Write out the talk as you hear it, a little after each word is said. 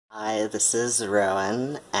Hi, this is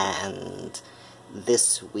Rowan, and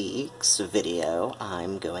this week's video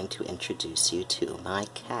I'm going to introduce you to my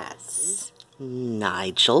cats.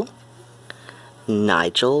 Nigel.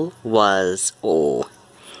 Nigel was,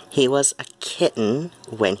 he was a kitten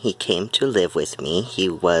when he came to live with me. He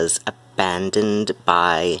was abandoned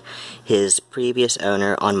by his previous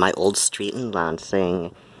owner on my old street in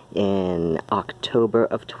Lansing in October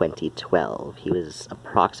of 2012. He was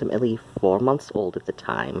approximately 4 months old at the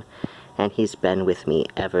time, and he's been with me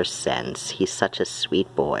ever since. He's such a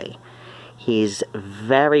sweet boy. He's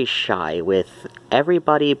very shy with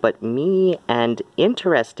everybody but me, and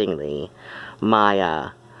interestingly,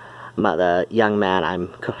 the young man I'm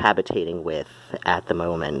cohabitating with at the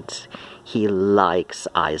moment, he likes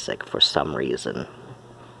Isaac for some reason.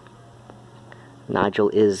 Nigel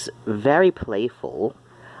is very playful,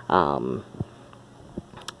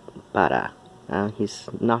 but he's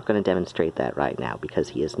not going to demonstrate that right now because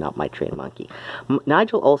he is not my trained monkey.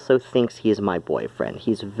 Nigel also thinks he is my boyfriend.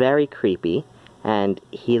 He's very creepy, and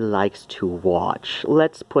he likes to watch.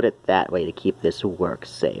 Let's put it that way to keep this work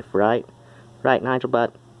safe, right? Right, Nigel,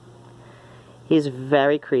 bud? He's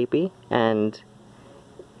very creepy, and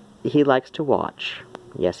he likes to watch.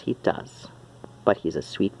 Yes, he does. But he's a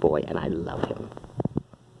sweet boy, and I love him.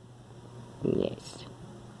 Yes.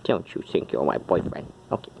 Don't you think you're my boyfriend?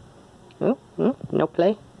 Okay. No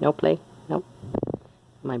play? No play? No?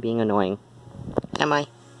 Am I being annoying? Am I?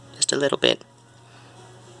 Just a little bit.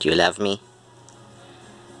 Do you love me?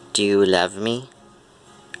 Do you love me?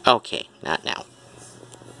 Okay, not now.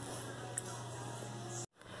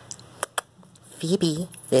 Phoebe,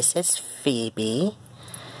 this is Phoebe.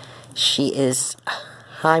 She is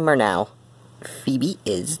Heimer now. Phoebe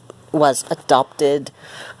was adopted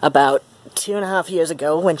about 2.5 years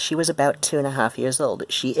ago when she was about 2.5 years old.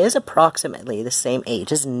 She is approximately the same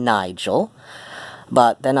age as Nigel,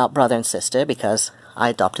 but they're not brother and sister because I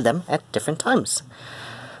adopted them at different times.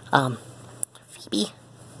 Phoebe's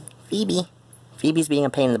being a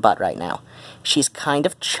pain in the butt right now. She's kind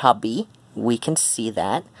of chubby, we can see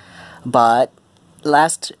that, but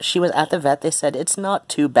last she was at the vet, they said it's not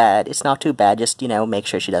too bad, just, make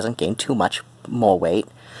sure she doesn't gain too much more weight.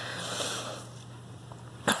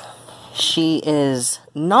 She is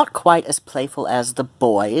not quite as playful as the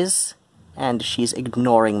boys, and she's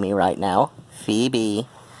ignoring me right now, Phoebe.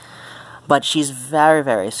 But she's very,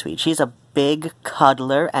 very sweet. She's a big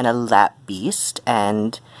cuddler and a lap beast,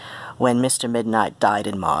 and when Mr. Midnight died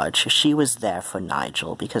in March, she was there for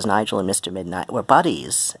Nigel, because Nigel and Mr. Midnight were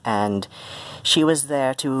buddies, and she was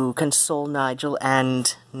there to console Nigel,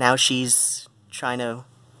 and now she's trying to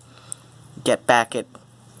get back at...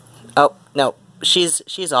 Oh, no,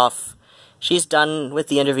 she's off. She's done with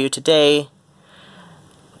the interview today.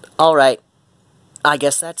 Alright, I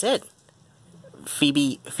guess that's it.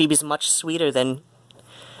 Phoebe's much sweeter than...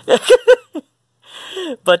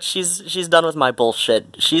 But she's done with my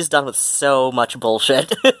bullshit. She's done with so much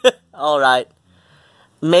bullshit. Alright.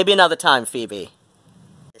 Maybe another time, Phoebe.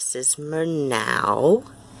 This is Murnau.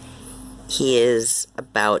 He is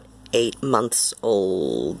about 8 months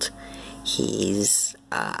old. He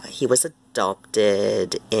was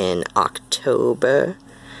adopted in October,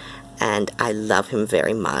 and I love him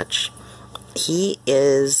very much. He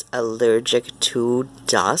is allergic to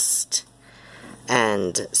dust,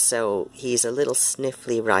 and so he's a little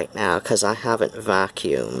sniffly right now because I haven't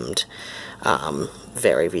vacuumed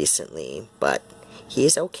very recently, but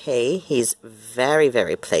he's okay. He's very,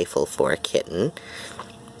 very playful for a kitten.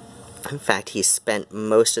 In fact, he spent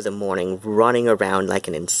most of the morning running around like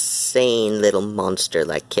an insane little monster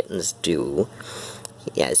like kittens do.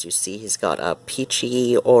 As you see, he's got a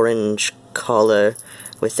peachy orange collar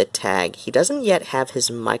with a tag. He doesn't yet have his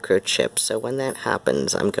microchip, so when that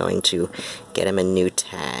happens, I'm going to get him a new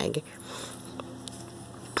tag.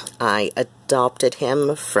 I adopted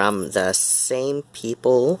him from the same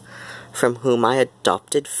people from whom I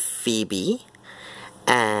adopted Phoebe,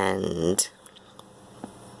 and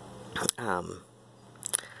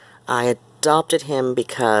I adopted him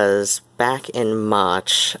because back in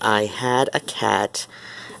March I had a cat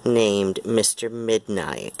named Mr.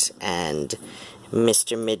 Midnight, and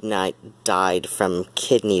Mr. Midnight died from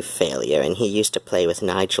kidney failure, and he used to play with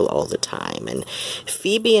Nigel all the time, and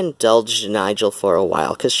Phoebe indulged Nigel for a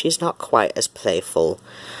while because she's not quite as playful,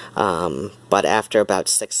 but after about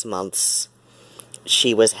 6 months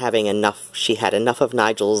she had enough of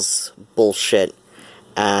Nigel's bullshit,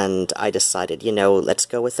 and I decided, let's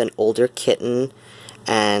go with an older kitten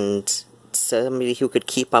and somebody who could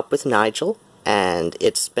keep up with Nigel, and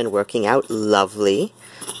it's been working out lovely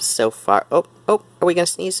so far. Oh, are we gonna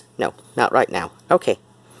sneeze? No, not right now. Okay.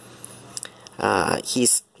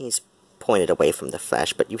 He's pointed away from the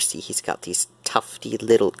flesh, but you see he's got these tufty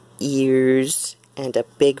little ears and a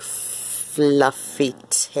big fluffy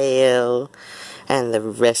tail, and the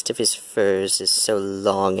rest of his furs is so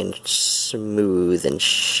long and smooth and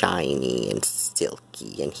shiny and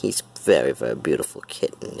silky, and he's very, very beautiful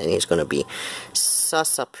kitten, and he's gonna be so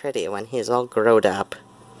pretty when he's all grown up.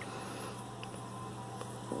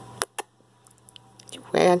 Do you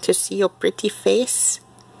want to see your pretty face?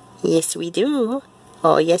 Yes, we do.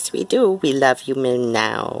 Oh, yes, we do. We love you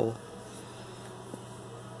now.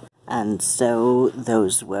 And so,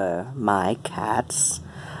 those were my cats.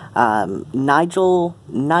 Nigel,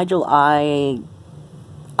 I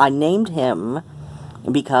named him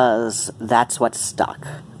because that's what stuck.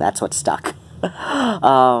 That's what stuck.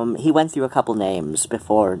 He went through a couple names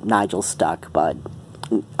before Nigel stuck, but,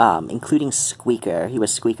 including Squeaker. He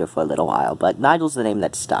was Squeaker for a little while, but Nigel's the name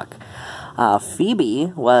that stuck.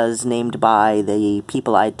 Phoebe was named by the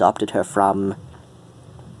people I adopted her from,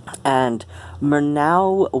 and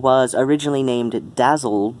Murnau was originally named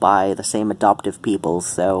Dazzle by the same adoptive people,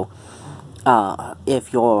 so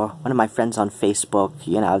if you're one of my friends on Facebook,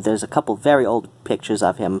 you know, there's a couple very old pictures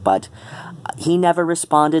of him, but he never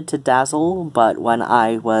responded to Dazzle. But when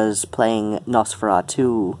I was playing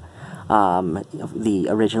Nosferatu, the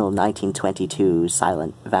original 1922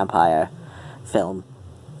 silent vampire film,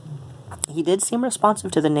 he did seem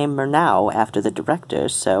responsive to the name Murnau after the director,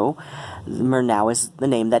 so Murnau is the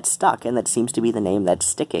name that stuck, and that seems to be the name that's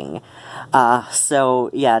sticking. So,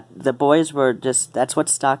 yeah, the boys were just, that's what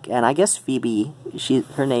stuck, and I guess Phoebe,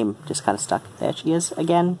 her name just kind of stuck. There she is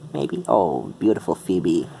again, maybe? Oh, beautiful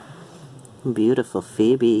Phoebe. Beautiful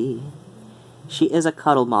Phoebe. She is a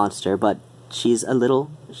cuddle monster, but she's a little,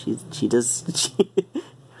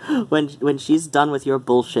 when she's done with your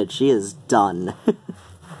bullshit, she is done.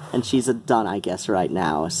 And she's done, I guess, right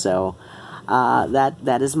now. So,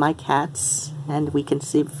 that is my cats, and we can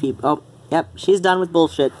see Phoebe. Oh, yep, she's done with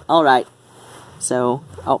bullshit. All right. So,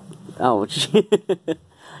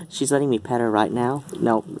 she's letting me pet her right now.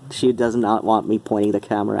 No, she does not want me pointing the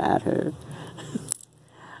camera at her.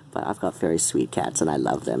 But I've got very sweet cats, and I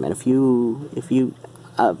love them. And if you,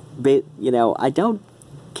 you know, I don't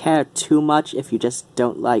care too much if you just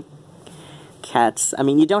don't like cats. I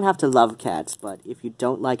mean, you don't have to love cats, but if you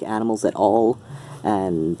don't like animals at all,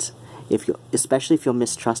 and especially if you're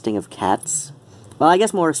mistrusting of cats, well, I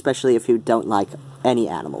guess more especially if you don't like any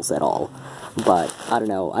animals at all. But I don't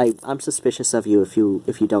know. I'm suspicious of you if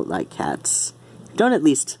you don't like cats. You don't at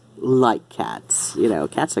least like cats. You know,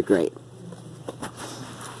 cats are great.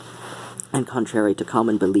 And contrary to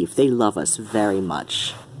common belief, they love us very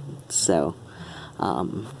much. So,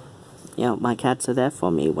 you know, my cats are there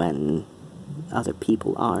for me when other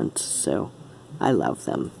people aren't, so I love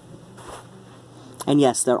them. And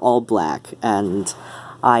yes, they're all black, and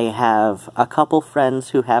I have a couple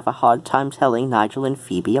friends who have a hard time telling Nigel and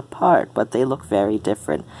Phoebe apart, but they look very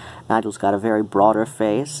different. Nigel's got a very broader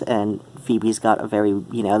face, and Phoebe's got a very,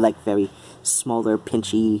 you know, like very smaller,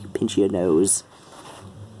 pinchier nose.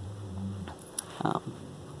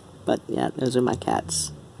 But yeah, those are my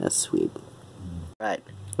cats. That's sweet. Right,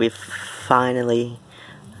 we've finally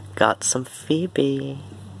got some Phoebe.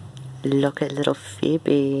 Look at little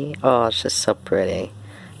Phoebe. Oh, she's so pretty.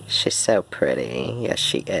 She's so pretty. Yes,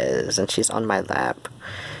 she is. And she's on my lap,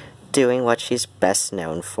 doing what she's best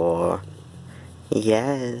known for.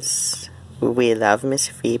 Yes, we love Miss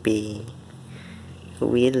Phoebe.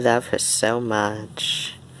 We love her so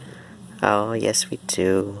much. Oh, yes, we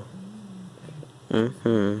do.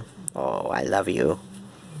 Oh, I love you.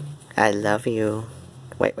 I love you.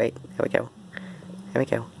 Wait, there we go. There we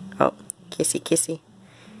go. Oh, kissy, kissy.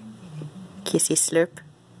 Kissy slurp.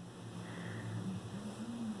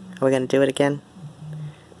 Are we gonna do it again?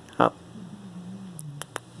 Oh.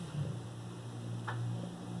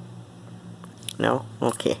 No?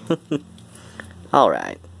 Okay.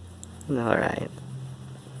 Alright. Alright.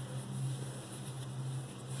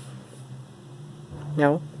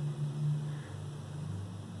 No?